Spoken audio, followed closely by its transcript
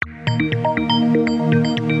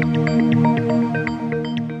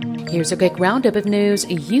Here's a quick roundup of news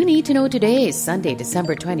you need to know today, Sunday,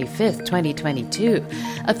 December 25th, 2022.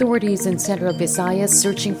 Authorities in Central Visayas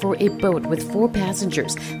searching for a boat with 4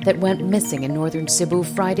 passengers that went missing in northern Cebu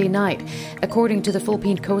Friday night. According to the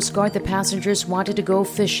Philippine Coast Guard, the passengers wanted to go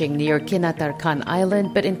fishing near Kinatarkan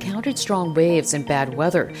Island but encountered strong waves and bad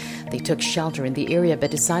weather. They took shelter in the area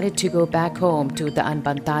but decided to go back home to Daan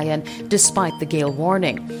Bantayan despite the gale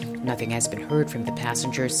warning. Nothing has been heard from the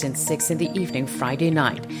passengers since 6 in the evening Friday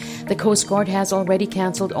night. The Coast Guard has already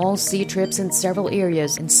canceled all sea trips in several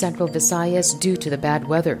areas in Central Visayas due to the bad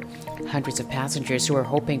weather. Hundreds of passengers who are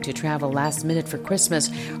hoping to travel last minute for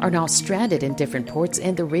Christmas are now stranded in different ports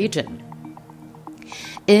in the region.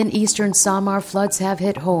 In eastern Samar, floods have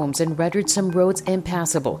hit homes and rendered some roads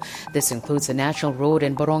impassable. This includes the national road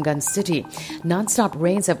in Borongan City. Non-stop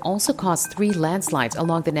rains have also caused 3 landslides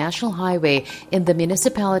along the national highway in the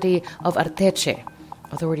municipality of Arteche.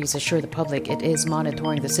 Authorities assure the public it is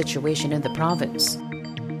monitoring the situation in the province.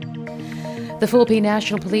 The Philippine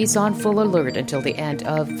National Police on full alert until the end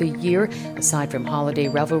of the year. Aside from holiday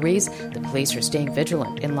revelries, the police are staying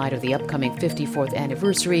vigilant in light of the upcoming 54th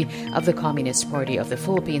anniversary of the Communist Party of the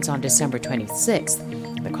Philippines on December 26th.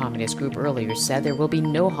 The communist group earlier said there will be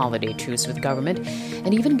no holiday truce with government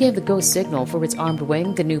and even gave the go signal for its armed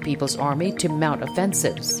wing, the New People's Army, to mount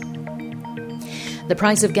offensives. The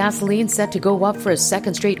price of gasoline set to go up for a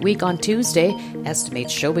second straight week on Tuesday.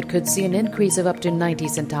 Estimates show it could see an increase of up to 90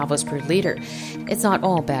 centavos per liter. It's not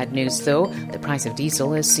all bad news, though. The price of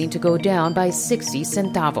diesel is seen to go down by 60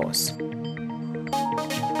 centavos.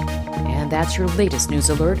 And that's your latest news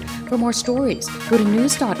alert. For more stories, go to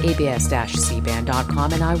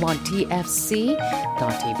news.abs-cbn.com and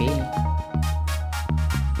iwanttfc.tv.